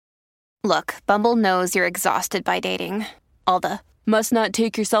Look, Bumble knows you're exhausted by dating. All the, must not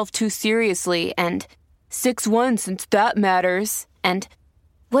take yourself too seriously, and 6'1" since that matters. And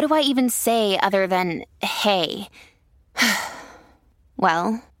what do I even say other than, hey?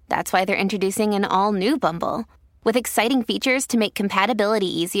 Well, that's why they're introducing an all-new Bumble, with exciting features to make compatibility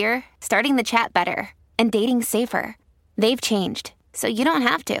easier, starting the chat better, and dating safer. They've changed, so you don't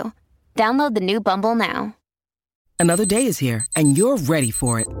have to. Download the new Bumble now. Another day is here, and you're ready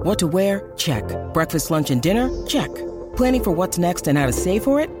for it. What to wear? Check. Breakfast, lunch, and dinner? Check. Planning for what's next and how to save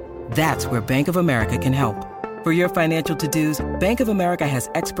for it? That's where Bank of America can help. For your financial to-dos, Bank of America has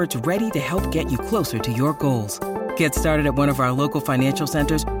experts ready to help get you closer to your goals. Get started at one of our local financial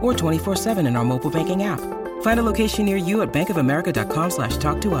centers or 24/7 in our mobile banking app. Find a location near you at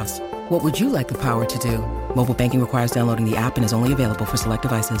bankofamerica.com/talktous. What would you like the power to do? Mobile banking requires downloading the app and is only available for select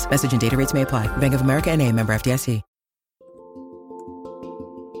devices. Message and data rates may apply. Bank of America N.A., member FDIC.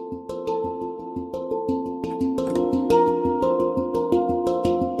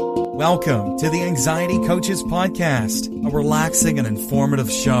 Welcome to the Anxiety Coaches Podcast, a relaxing and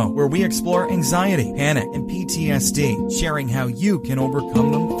informative show where we explore anxiety, panic, and PTSD, sharing how you can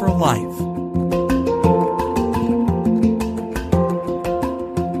overcome them for life.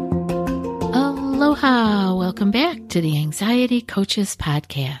 Aloha! Welcome back to the Anxiety Coaches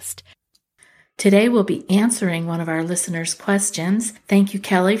Podcast. Today we'll be answering one of our listeners' questions. Thank you,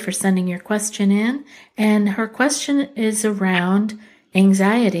 Kelly, for sending your question in. And her question is around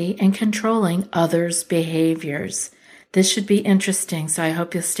anxiety and controlling others' behaviors. This should be interesting, so I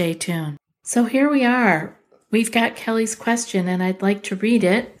hope you'll stay tuned. So here we are. We've got Kelly's question, and I'd like to read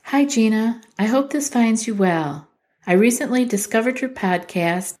it. Hi, Gina. I hope this finds you well. I recently discovered your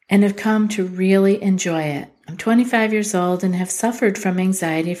podcast and have come to really enjoy it. I'm 25 years old and have suffered from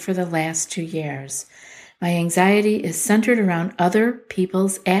anxiety for the last 2 years. My anxiety is centered around other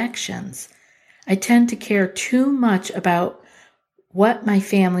people's actions. I tend to care too much about what my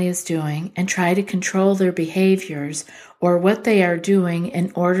family is doing and try to control their behaviors or what they are doing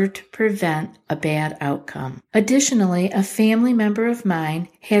in order to prevent a bad outcome. Additionally, a family member of mine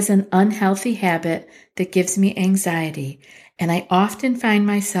has an unhealthy habit that gives me anxiety, and I often find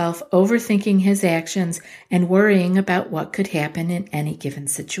myself overthinking his actions and worrying about what could happen in any given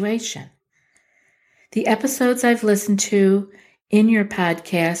situation. The episodes I've listened to in your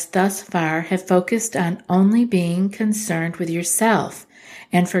podcast thus far have focused on only being concerned with yourself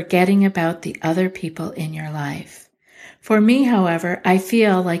and forgetting about the other people in your life. For me, however, I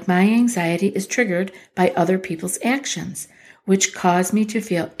feel like my anxiety is triggered by other people's actions, which cause me to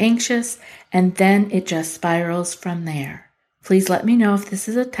feel anxious, and then it just spirals from there. Please let me know if this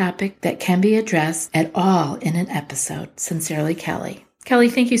is a topic that can be addressed at all in an episode. Sincerely, Kelly. Kelly,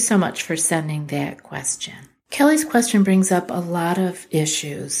 thank you so much for sending that question. Kelly's question brings up a lot of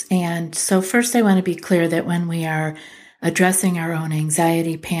issues. And so first I want to be clear that when we are addressing our own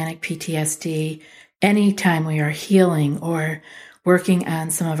anxiety, panic, PTSD, anytime we are healing or working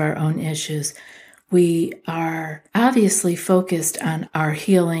on some of our own issues, we are obviously focused on our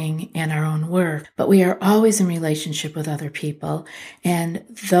healing and our own work, but we are always in relationship with other people, and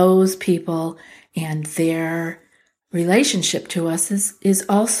those people and their relationship to us is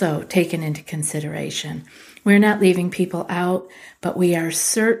also taken into consideration. We're not leaving people out, but we are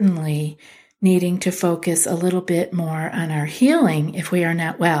certainly needing to focus a little bit more on our healing if we are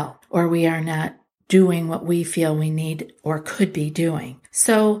not well, or we are not doing what we feel we need or could be doing.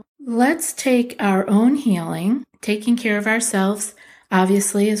 So let's take our own healing. Taking care of ourselves,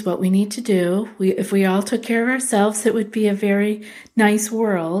 obviously, is what we need to do. If we all took care of ourselves, it would be a very nice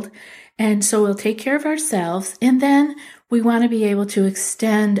world. And so we'll take care of ourselves, and then we want to be able to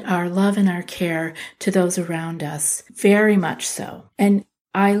extend our love and our care to those around us, very much so. And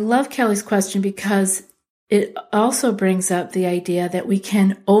I love Kelly's question because it also brings up the idea that we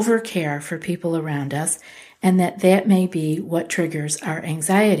can overcare for people around us, and that may be what triggers our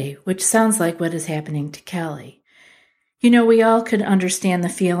anxiety, which sounds like what is happening to Kelly. You know, we all could understand the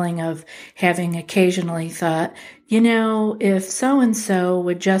feeling of having occasionally thought, if so-and-so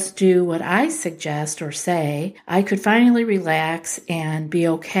would just do what I suggest or say, I could finally relax and be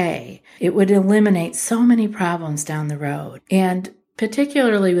okay. It would eliminate so many problems down the road. And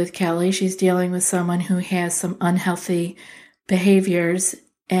particularly with Kelly, she's dealing with someone who has some unhealthy behaviors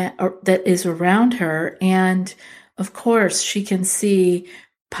that is around her. And of course, she can see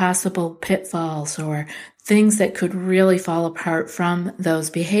possible pitfalls or things that could really fall apart from those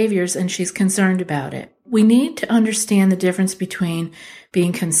behaviors, and she's concerned about it. We need to understand the difference between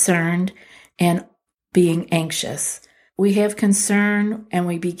being concerned and being anxious. We have concern and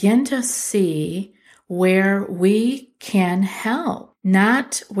we begin to see where we can help,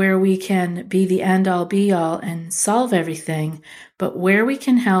 not where we can be the end-all be-all and solve everything, but where we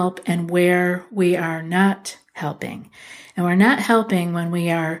can help and where we are not helping. And we're not helping when we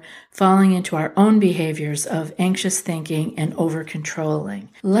are falling into our own behaviors of anxious thinking and over-controlling.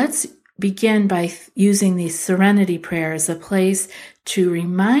 Let's begin by using the serenity prayer as a place to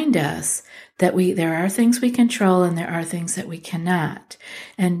remind us that there are things we control and there are things that we cannot.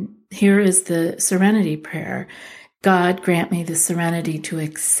 And here is the serenity prayer. God, grant me the serenity to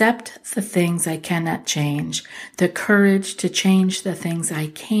accept the things I cannot change, the courage to change the things I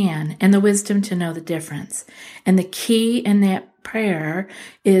can, and the wisdom to know the difference. And the key in that prayer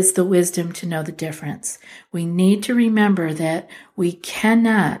is the wisdom to know the difference. We need to remember that we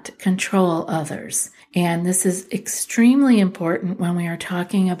cannot control others. And this is extremely important when we are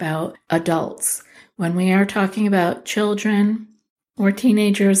talking about adults. When we are talking about children or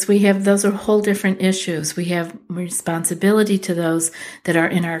teenagers, those are whole different issues. We have responsibility to those that are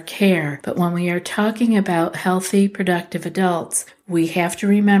in our care. But when we are talking about healthy, productive adults, we have to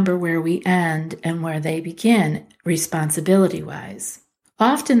remember where we end and where they begin, responsibility-wise.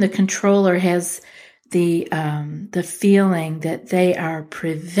 Often the controller has the feeling that they are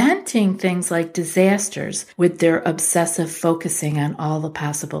preventing things like disasters with their obsessive focusing on all the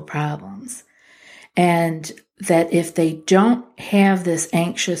possible problems. And that if they don't have this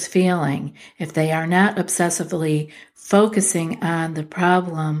anxious feeling, if they are not obsessively focusing on the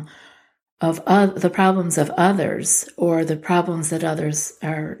problems of others or the problems that others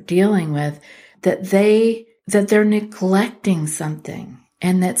are dealing with, that they're neglecting something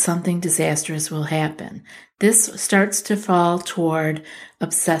and that something disastrous will happen. This starts to fall toward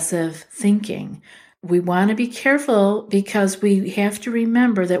obsessive thinking. We want to be careful because we have to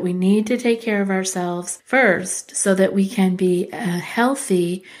remember that we need to take care of ourselves first so that we can be a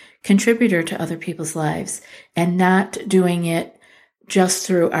healthy contributor to other people's lives and not doing it just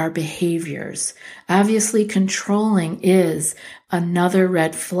through our behaviors. Obviously, controlling is another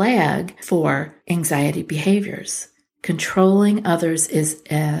red flag for anxiety behaviors. Controlling others is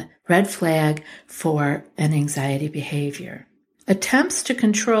a red flag for an anxiety behavior. Attempts to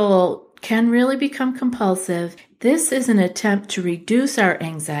control can really become compulsive. This is an attempt to reduce our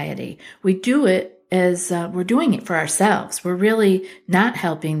anxiety. We do it as we're doing it for ourselves. We're really not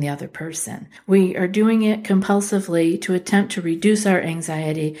helping the other person. We are doing it compulsively to attempt to reduce our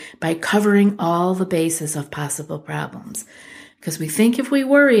anxiety by covering all the bases of possible problems. Because we think if we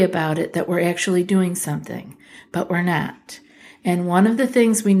worry about it that we're actually doing something, but we're not. And one of the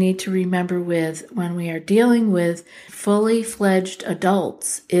things we need to remember when we are dealing with fully fledged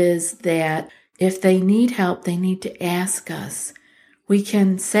adults is that if they need help, they need to ask us. We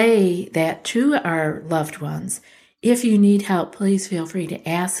can say that to our loved ones. If you need help, please feel free to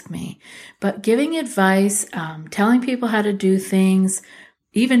ask me. But giving advice, telling people how to do things,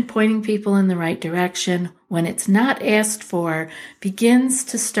 even pointing people in the right direction when it's not asked for, begins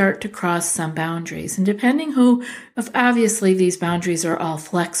to start to cross some boundaries. And depending obviously these boundaries are all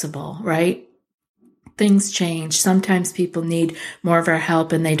flexible, right? Things change. Sometimes people need more of our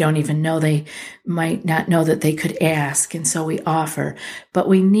help and they don't even know, they might not know that they could ask. And so we offer. But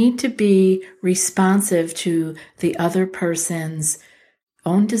we need to be responsive to the other person's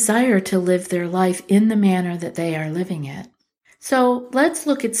own desire to live their life in the manner that they are living it. So let's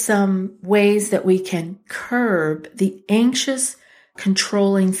look at some ways that we can curb the anxious,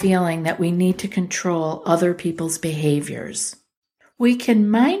 controlling feeling that we need to control other people's behaviors. We can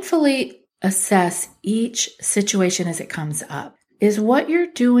mindfully assess each situation as it comes up. Is what you're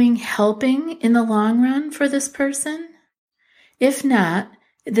doing helping in the long run for this person? If not,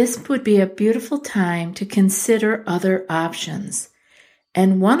 this would be a beautiful time to consider other options.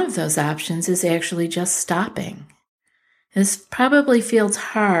 And one of those options is actually just stopping. This probably feels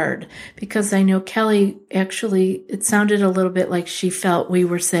hard because I know Kelly actually, it sounded a little bit like she felt we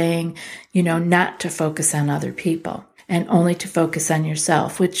were saying, not to focus on other people and only to focus on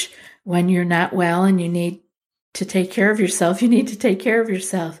yourself, which when you're not well and you need to take care of yourself, you need to take care of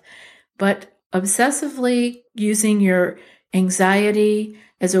yourself. But obsessively using your anxiety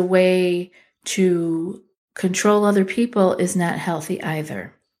as a way to control other people is not healthy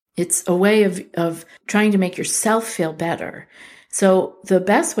either. It's a way of trying to make yourself feel better. So the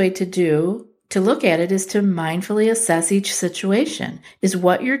best way to look at it is to mindfully assess each situation. Is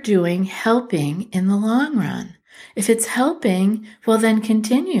what you're doing helping in the long run? If it's helping, well, then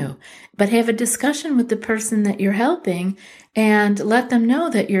continue. But have a discussion with the person that you're helping and let them know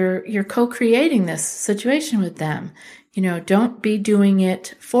that you're co-creating this situation with them. Don't be doing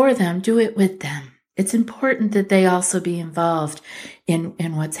it for them. Do it with them. It's important that they also be involved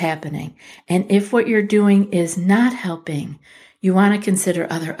in what's happening. And if what you're doing is not helping, you want to consider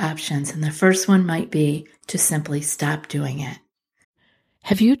other options. And the first one might be to simply stop doing it.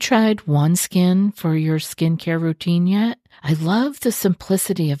 Have you tried OneSkin for your skincare routine yet? I love the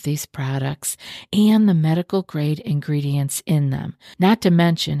simplicity of these products and the medical grade ingredients in them, not to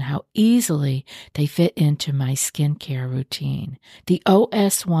mention how easily they fit into my skincare routine. The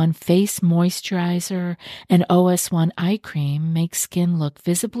OS1 Face Moisturizer and OS1 Eye Cream make skin look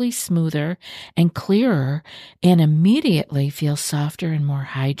visibly smoother and clearer and immediately feel softer and more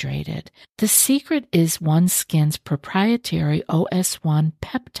hydrated. The secret is OneSkin's proprietary OS1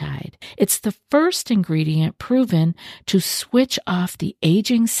 peptide. It's the first ingredient proven to switch off the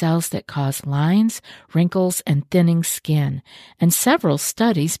aging cells that cause lines, wrinkles, and thinning skin, and several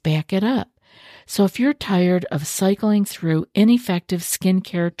studies back it up. So if you're tired of cycling through ineffective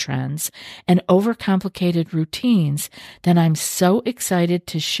skincare trends and overcomplicated routines, then I'm so excited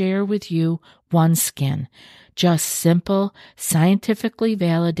to share with you OneSkin, just simple, scientifically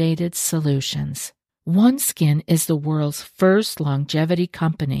validated solutions. OneSkin is the world's first longevity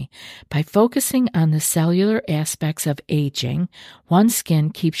company. By focusing on the cellular aspects of aging,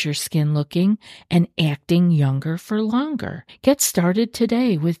 OneSkin keeps your skin looking and acting younger for longer. Get started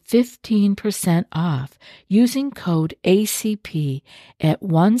today with 15% off using code ACP at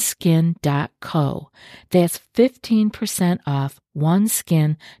oneskin.co. That's 15% off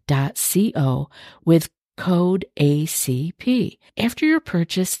oneskin.co with code ACP. After your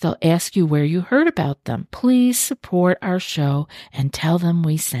purchase, they'll ask you where you heard about them. Please support our show and tell them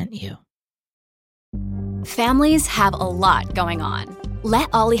we sent you. Families have a lot going on. Let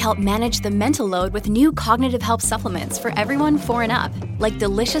Ollie help manage the mental load with new cognitive help supplements for everyone 4 and up, like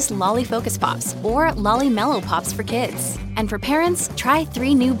delicious Lolly Focus Pops or Lolly Mellow Pops for kids. And for parents, try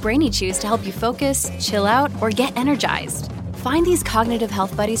 3 new Brainy Chews to help you focus, chill out, or get energized. Find these cognitive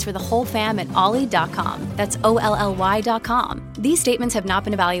health buddies for the whole fam at ollie.com. That's OLLY.com. These statements have not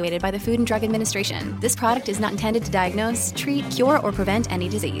been evaluated by the Food and Drug Administration. This product is not intended to diagnose, treat, cure, or prevent any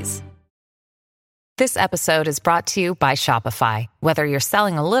disease. This episode is brought to you by Shopify. Whether you're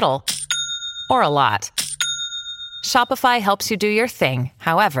selling a little or a lot, Shopify helps you do your thing,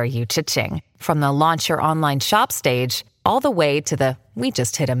 however you cha-ching. From the launch your online shop stage, all the way to the we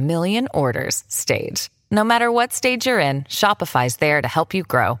just hit 1 million orders stage. No matter what stage you're in, Shopify's there to help you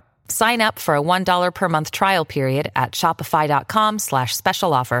grow. Sign up for a $1 per month trial period at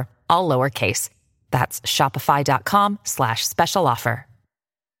shopify.com/special offer, all lowercase. That's shopify.com/special offer.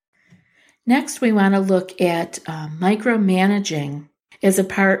 Next, we want to look at micromanaging as a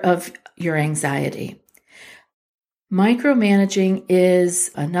part of your anxiety. Micromanaging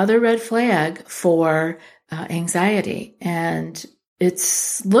is another red flag for anxiety, and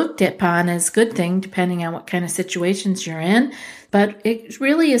it's looked upon as a good thing depending on what kind of situations you're in, but it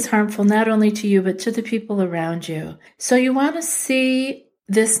really is harmful not only to you but to the people around you. So you want to see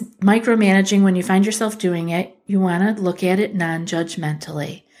this micromanaging when you find yourself doing it. You want to look at it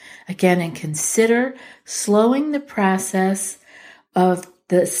non-judgmentally. Again, and consider slowing the process of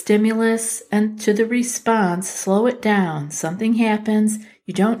the stimulus and to the response. Slow it down. Something happens.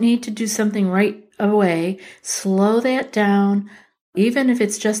 You don't need to do something right away. Slow that down, even if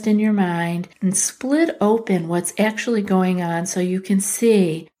it's just in your mind, and split open what's actually going on so you can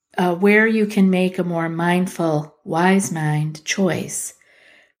see where you can make a more mindful, wise mind choice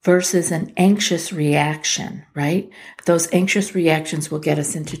versus an anxious reaction, right? Those anxious reactions will get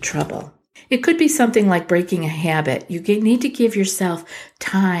us into trouble. It could be something like breaking a habit. You need to give yourself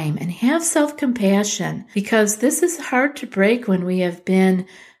time and have self-compassion, because this is hard to break when we have been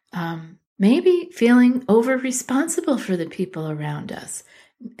maybe feeling over-responsible for the people around us.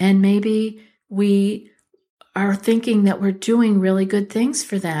 And maybe we are thinking that we're doing really good things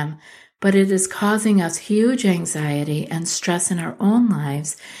for them, but it is causing us huge anxiety and stress in our own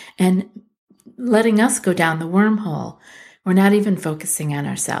lives and letting us go down the wormhole. We're not even focusing on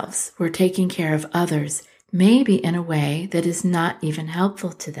ourselves. We're taking care of others, maybe in a way that is not even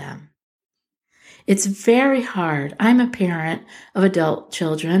helpful to them. It's very hard. I'm a parent of adult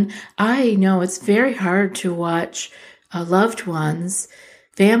children. I know it's very hard to watch loved ones,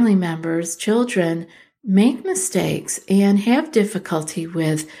 family members, children make mistakes and have difficulty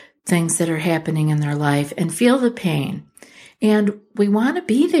with things that are happening in their life and feel the pain. And we want to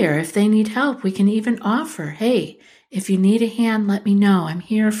be there. If they need help, we can even offer, hey, if you need a hand, let me know. I'm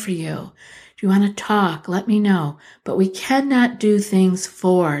here for you. If you want to talk, let me know. But we cannot do things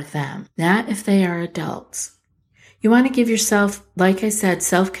for them, not if they are adults. You want to give yourself, like I said,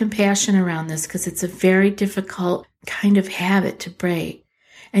 self-compassion around this, because it's a very difficult kind of habit to break.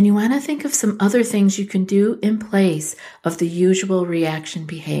 And you want to think of some other things you can do in place of the usual reaction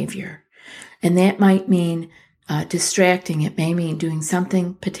behavior. And that might mean distracting. It may mean doing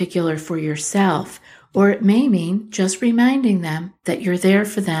something particular for yourself, or it may mean just reminding them that you're there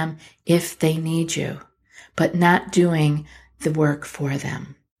for them if they need you, but not doing the work for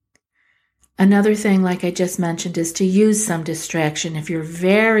them. Another thing, like I just mentioned, is to use some distraction if you're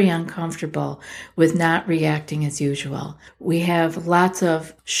very uncomfortable with not reacting as usual. We have lots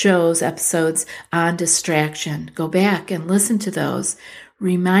of episodes on distraction. Go back and listen to those.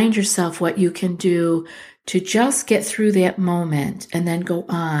 Remind yourself what you can do to just get through that moment and then go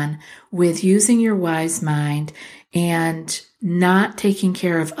on with using your wise mind and not taking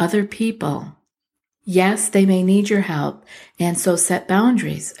care of other people. Yes, they may need your help, and so set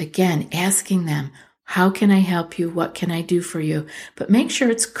boundaries. Again, asking them, how can I help you? What can I do for you? But make sure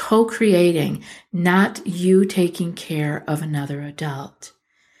it's co-creating, not you taking care of another adult.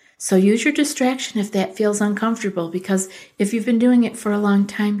 So use your distraction if that feels uncomfortable, because if you've been doing it for a long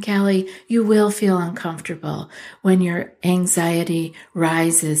time, Callie, you will feel uncomfortable when your anxiety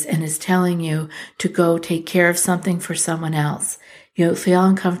rises and is telling you to go take care of something for someone else. You'll feel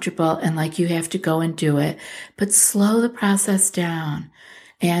uncomfortable and like you have to go and do it, but slow the process down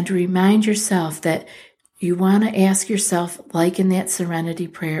and remind yourself that you want to ask yourself, like in that serenity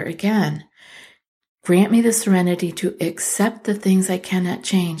prayer again, grant me the serenity to accept the things I cannot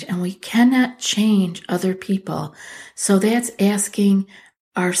change, and we cannot change other people. So that's asking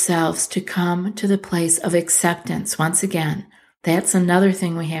ourselves to come to the place of acceptance. Once again, that's another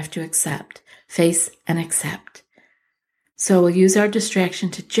thing we have to accept, face and accept. So we'll use our distraction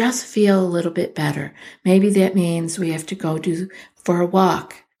to just feel a little bit better. Maybe that means we have to go for a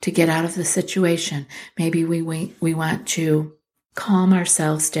walk to get out of the situation. Maybe we want to calm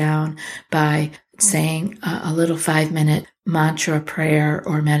ourselves down by saying a little 5-minute mantra prayer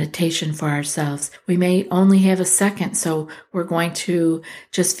or meditation for ourselves. We may only have a second, so we're going to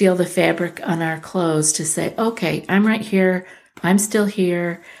just feel the fabric on our clothes to say, okay, I'm right here. I'm still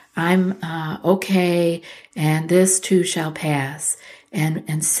here. I'm okay, and this too shall pass.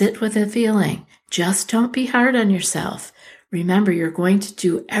 And sit with the feeling. Just don't be hard on yourself. Remember, you're going to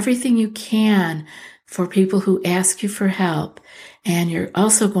do everything you can for people who ask you for help, and you're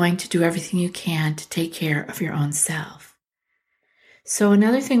also going to do everything you can to take care of your own self. So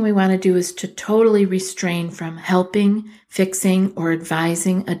another thing we want to do is to totally restrain from helping, fixing, or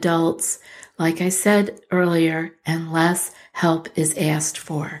advising adults, like I said earlier, unless help is asked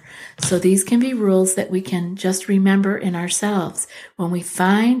for. So these can be rules that we can just remember in ourselves. When we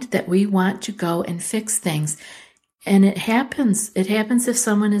find that we want to go and fix things, and it happens if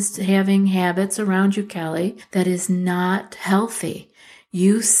someone is having habits around you, Kelly, that is not healthy.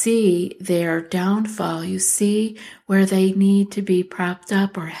 You see their downfall. You see where they need to be propped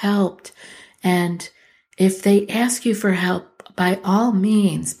up or helped. And if they ask you for help, by all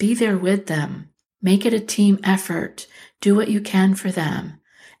means, be there with them. Make it a team effort. Do what you can for them.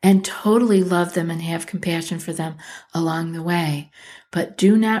 And totally love them and have compassion for them along the way. But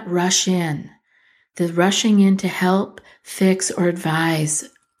do not rush in. The rushing in to help, fix, or advise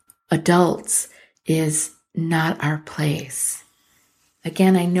adults is not our place.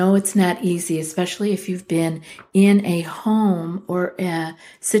 Again, I know it's not easy, especially if you've been in a home or a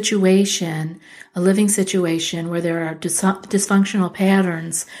situation, a living situation where there are dysfunctional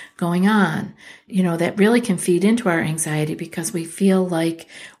patterns going on. You know, that really can feed into our anxiety because we feel like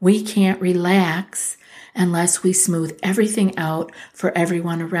we can't relax unless we smooth everything out for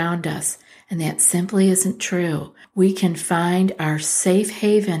everyone around us. And that simply isn't true. We can find our safe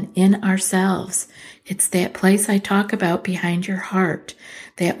haven in ourselves. It's that place I talk about behind your heart,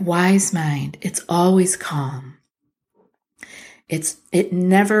 that wise mind. It's always calm.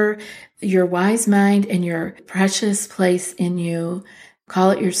 Your wise mind and your precious place in you,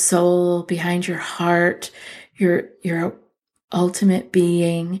 call it your soul, behind your heart, your ultimate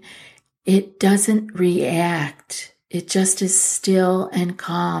being. It doesn't react. It just is still and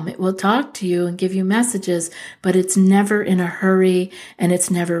calm. It will talk to you and give you messages, but it's never in a hurry and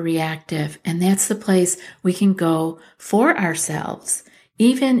it's never reactive. And that's the place we can go for ourselves,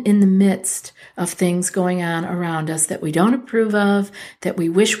 even in the midst of things going on around us that we don't approve of, that we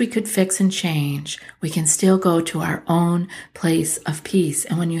wish we could fix and change. We can still go to our own place of peace.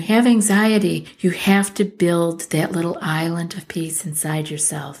 And when you have anxiety, you have to build that little island of peace inside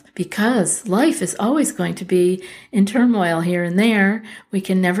yourself, because life is always going to be in turmoil here and there. We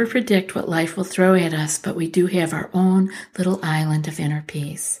can never predict what life will throw at us, but we do have our own little island of inner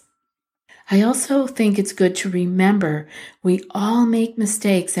peace. I also think it's good to remember we all make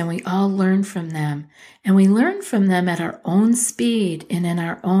mistakes and we all learn from them. And we learn from them at our own speed and in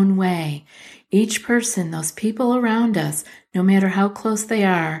our own way. Each person, those people around us, no matter how close they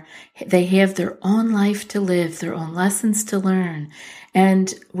are, they have their own life to live, their own lessons to learn.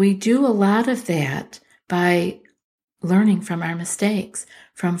 And we do a lot of that by learning from our mistakes,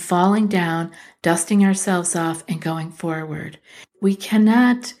 from falling down, dusting ourselves off, and going forward. We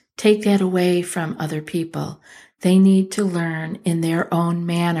cannot take that away from other people. They need to learn in their own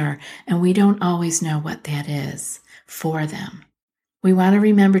manner, and we don't always know what that is for them. We want to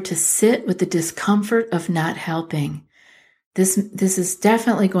remember to sit with the discomfort of not helping. This is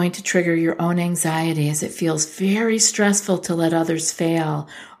definitely going to trigger your own anxiety, as it feels very stressful to let others fail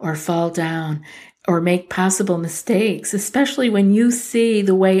or fall down or make possible mistakes, especially when you see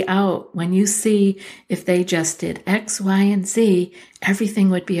the way out, when you see if they just did X, Y, and Z,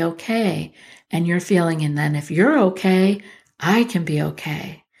 everything would be okay. And you're feeling, and then if you're okay, I can be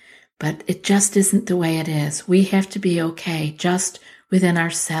okay. But it just isn't the way it is. We have to be okay just within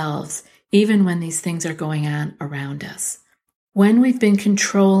ourselves, even when these things are going on around us. When we've been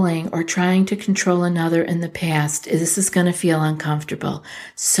controlling or trying to control another in the past, this is going to feel uncomfortable.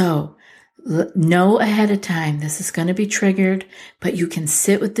 So know ahead of time this is going to be triggered, but you can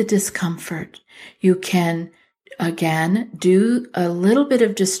sit with the discomfort. You can, again, do a little bit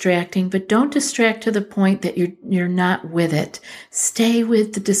of distracting, but don't distract to the point that you're not with it. Stay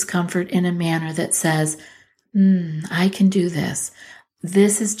with the discomfort in a manner that says, I can do this.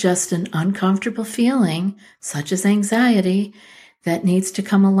 This is just an uncomfortable feeling, such as anxiety, that needs to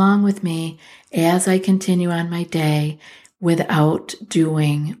come along with me as I continue on my day without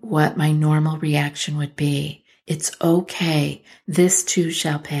doing what my normal reaction would be. It's okay. This too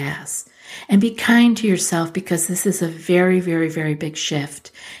shall pass. And be kind to yourself, because this is a very, very, very big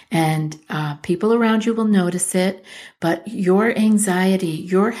shift. And people around you will notice it, but your anxiety,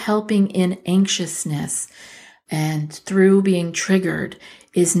 your helping in anxiousness, and through being triggered,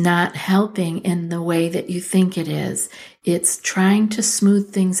 is not helping in the way that you think it is. It's trying to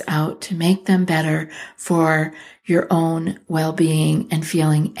smooth things out to make them better for your own well-being and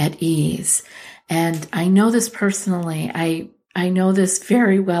feeling at ease. And I know this personally. I know this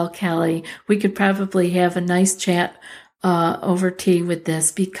very well, Kelly. We could probably have a nice chat over tea with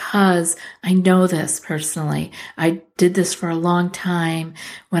this, because I know this personally. I did this for a long time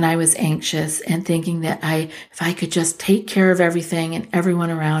when I was anxious and thinking that if I could just take care of everything and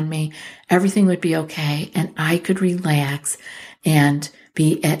everyone around me, everything would be okay and I could relax and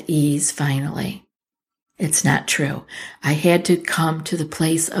be at ease finally. It's not true. I had to come to the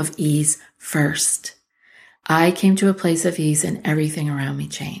place of ease first. I came to a place of ease and everything around me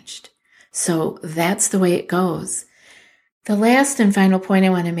changed. So that's the way it goes. The last and final point I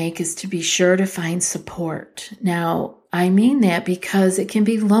want to make is to be sure to find support. Now, I mean that because it can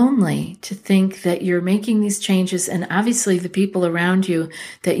be lonely to think that you're making these changes, and obviously the people around you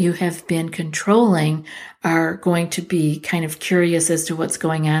that you have been controlling are going to be kind of curious as to what's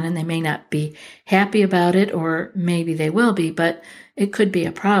going on, and they may not be happy about it, or maybe they will be, but it could be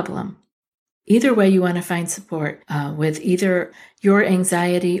a problem. Either way, you want to find support with either your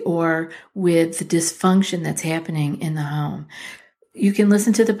anxiety or with the dysfunction that's happening in the home. You can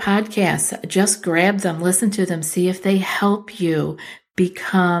listen to the podcasts. Just grab them, listen to them, see if they help you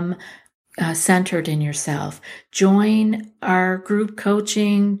become centered in yourself. Join our group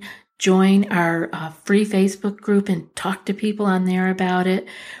coaching. Join our free Facebook group and talk to people on there about it.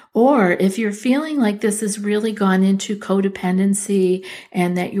 Or if you're feeling like this has really gone into codependency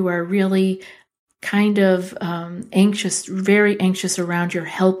and that you are really kind of anxious, very anxious around your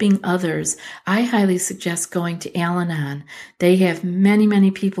helping others, I highly suggest going to Al-Anon. They have many, many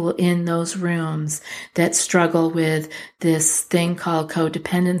people in those rooms that struggle with this thing called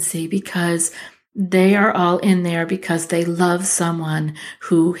codependency, because they are all in there because they love someone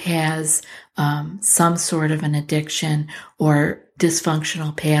who has some sort of an addiction or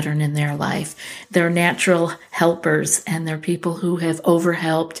dysfunctional pattern in their life. They're natural helpers, and they're people who have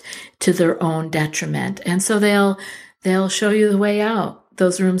overhelped to their own detriment. And so they'll show you the way out.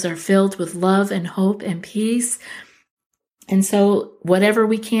 Those rooms are filled with love and hope and peace. And so whatever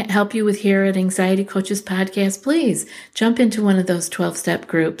we can't help you with here at Anxiety Coaches Podcast, please jump into one of those 12-step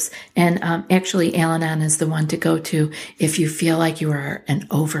groups. And actually, Al-Anon is the one to go to if you feel like you are an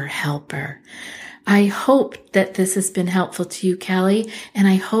over-helper. I hope that this has been helpful to you, Kelly, and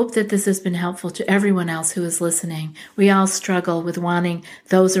I hope that this has been helpful to everyone else who is listening. We all struggle with wanting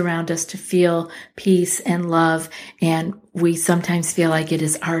those around us to feel peace and love, and we sometimes feel like it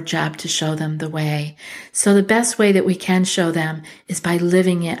is our job to show them the way. So the best way that we can show them is by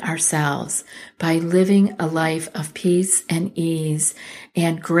living it ourselves, by living a life of peace and ease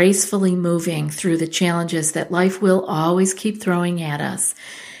and gracefully moving through the challenges that life will always keep throwing at us.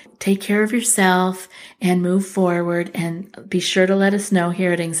 Take care of yourself and move forward, and be sure to let us know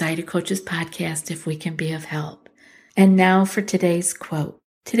here at Anxiety Coaches Podcast if we can be of help. And now for today's quote.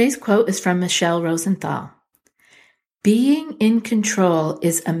 Today's quote is from Michelle Rosenthal. Being in control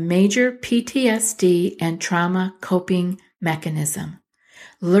is a major PTSD and trauma coping mechanism.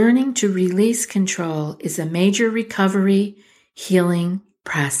 Learning to release control is a major recovery, healing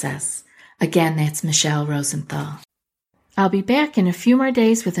process. Again, that's Michelle Rosenthal. I'll be back in a few more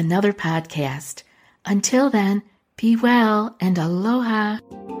days with another podcast. Until then, be well and aloha.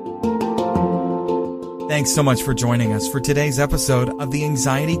 Thanks so much for joining us for today's episode of the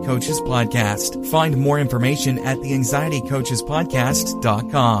Anxiety Coaches Podcast. Find more information at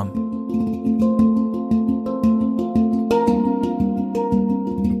theanxietycoachespodcast.com.